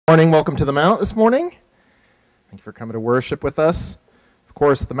Morning, welcome to the Mount this morning. Thank you for coming to worship with us. Of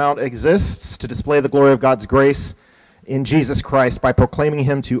course, the Mount exists to display the glory of God's grace in Jesus Christ by proclaiming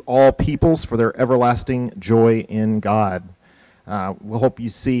him to all peoples for their everlasting joy in God. We'll hope you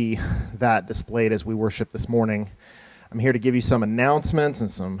see that displayed as we worship this morning. I'm here to give you some announcements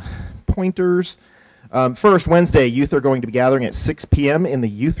and some pointers. First, Wednesday, youth are going to be gathering at 6 p.m. in the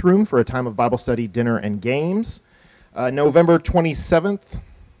youth room for a time of Bible study, dinner, and games. November 27th,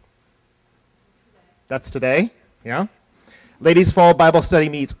 that's today, yeah? Ladies Fall Bible Study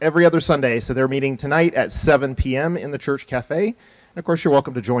meets every other Sunday, so they're meeting tonight at 7 p.m. in the church cafe. And of course, you're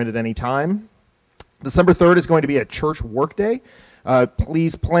welcome to join at any time. December 3rd is going to be a church work day.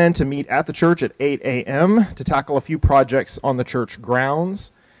 Please plan to meet at the church at 8 a.m. to tackle a few projects on the church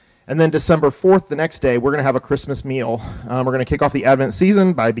grounds. And then December 4th, the next day, we're going to have a Christmas meal. We're going to kick off the Advent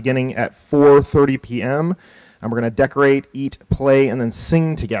season by beginning at 4:30 p.m. And we're going to decorate, eat, play, and then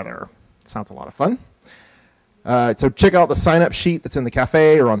sing together. Sounds a lot of fun. So check out the sign-up sheet that's in the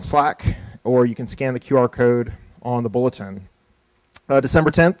cafe or on Slack, or you can scan the QR code on the bulletin. December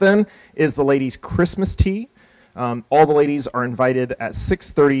 10th, then, is the ladies' Christmas tea. All the ladies are invited at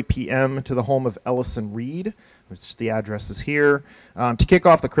 6:30 p.m. to the home of Ellison Reed, which the address is here, to kick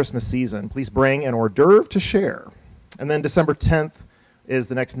off the Christmas season. Please bring an hors d'oeuvre to share. And then December 10th is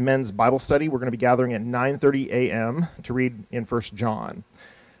the next men's Bible study. We're going to be gathering at 9:30 a.m. to read in 1 John.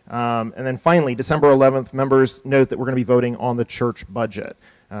 And then finally, December 11th, members note that we're going to be voting on the church budget.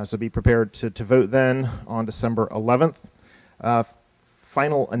 So be prepared to vote then on December 11th.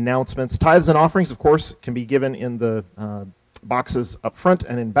 Final announcements. Tithes and offerings, of course, can be given in the boxes up front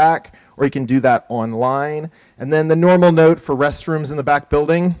and in back, or you can do that online. And then the normal note for restrooms in the back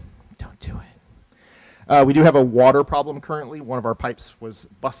building, don't do it. We do have a water problem currently. One of our pipes was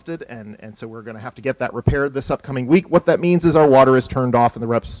busted, and so we're going to have to get that repaired this upcoming week. What that means is our water is turned off and the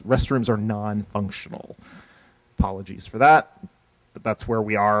restrooms are non-functional. Apologies for that, but that's where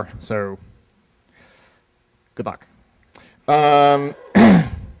we are, so good luck.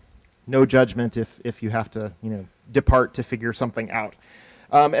 No judgment if you have to, depart to figure something out.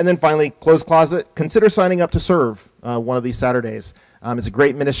 And then finally, closed closet. Consider signing up to serve one of these Saturdays. It's a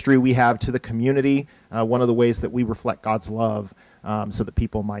great ministry we have to the community, one of the ways that we reflect God's love so that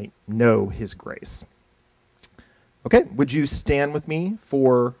people might know his grace. Okay, would you stand with me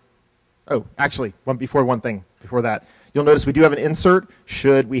for, before that. You'll notice we do have an insert.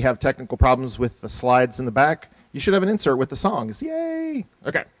 Should we have technical problems with the slides in the back, you should have an insert with the songs. Yay!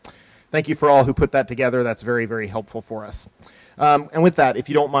 Okay, thank you for all who put that together. That's very, very helpful for us. And with that, if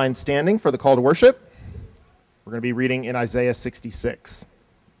you don't mind standing for the call to worship, we're going to be reading in Isaiah 66.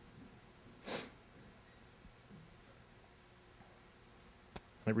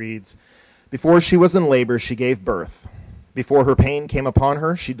 It reads, "Before she was in labor, she gave birth. Before her pain came upon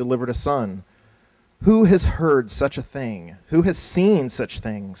her, she delivered a son. Who has heard such a thing? Who has seen such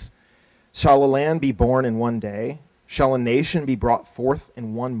things? Shall a land be born in one day? Shall a nation be brought forth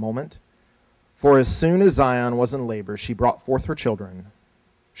in one moment? For as soon as Zion was in labor, she brought forth her children.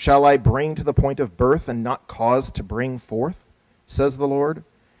 Shall I bring to the point of birth and not cause to bring forth, says the Lord?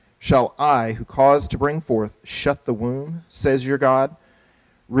 Shall I, who cause to bring forth, shut the womb, says your God?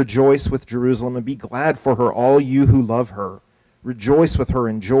 Rejoice with Jerusalem and be glad for her, all you who love her. Rejoice with her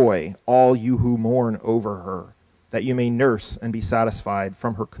in joy, all you who mourn over her, that you may nurse and be satisfied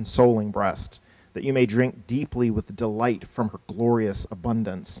from her consoling breast, that you may drink deeply with delight from her glorious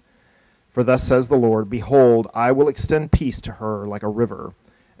abundance. For thus says the Lord, behold, I will extend peace to her like a river,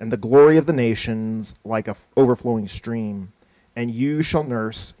 and the glory of the nations like an overflowing stream. And you shall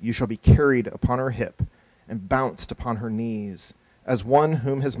nurse, you shall be carried upon her hip, and bounced upon her knees. As one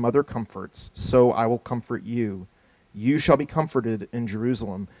whom his mother comforts, so I will comfort you. You shall be comforted in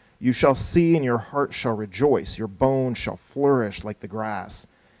Jerusalem. You shall see, and your heart shall rejoice. Your bones shall flourish like the grass.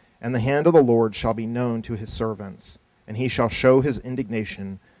 And the hand of the Lord shall be known to his servants, and he shall show his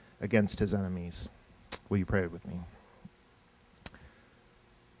indignation against his enemies." Will you pray with me?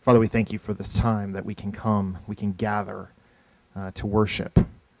 Father, we thank you for this time that we can come, we can gather to worship.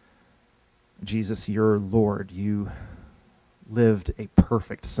 Jesus, you're Lord. You lived a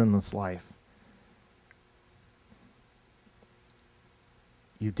perfect, sinless life.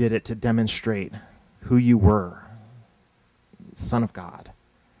 You did it to demonstrate who you were, Son of God,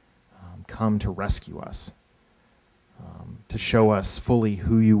 come to rescue us, to show us fully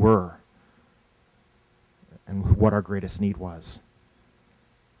who you were and what our greatest need was.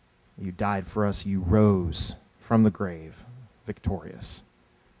 You died for us. You rose from the grave victorious.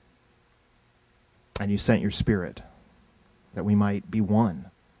 And you sent your Spirit that we might be one,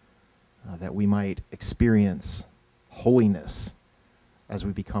 that we might experience holiness, as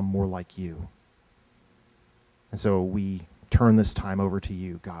we become more like you. And so we turn this time over to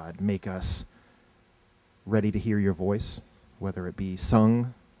you, God. Make us ready to hear your voice, whether it be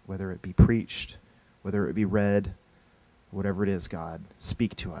sung, whether it be preached, whether it be read, whatever it is, God.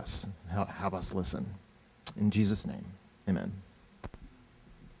 Speak to us. Have us listen. In Jesus' name, amen.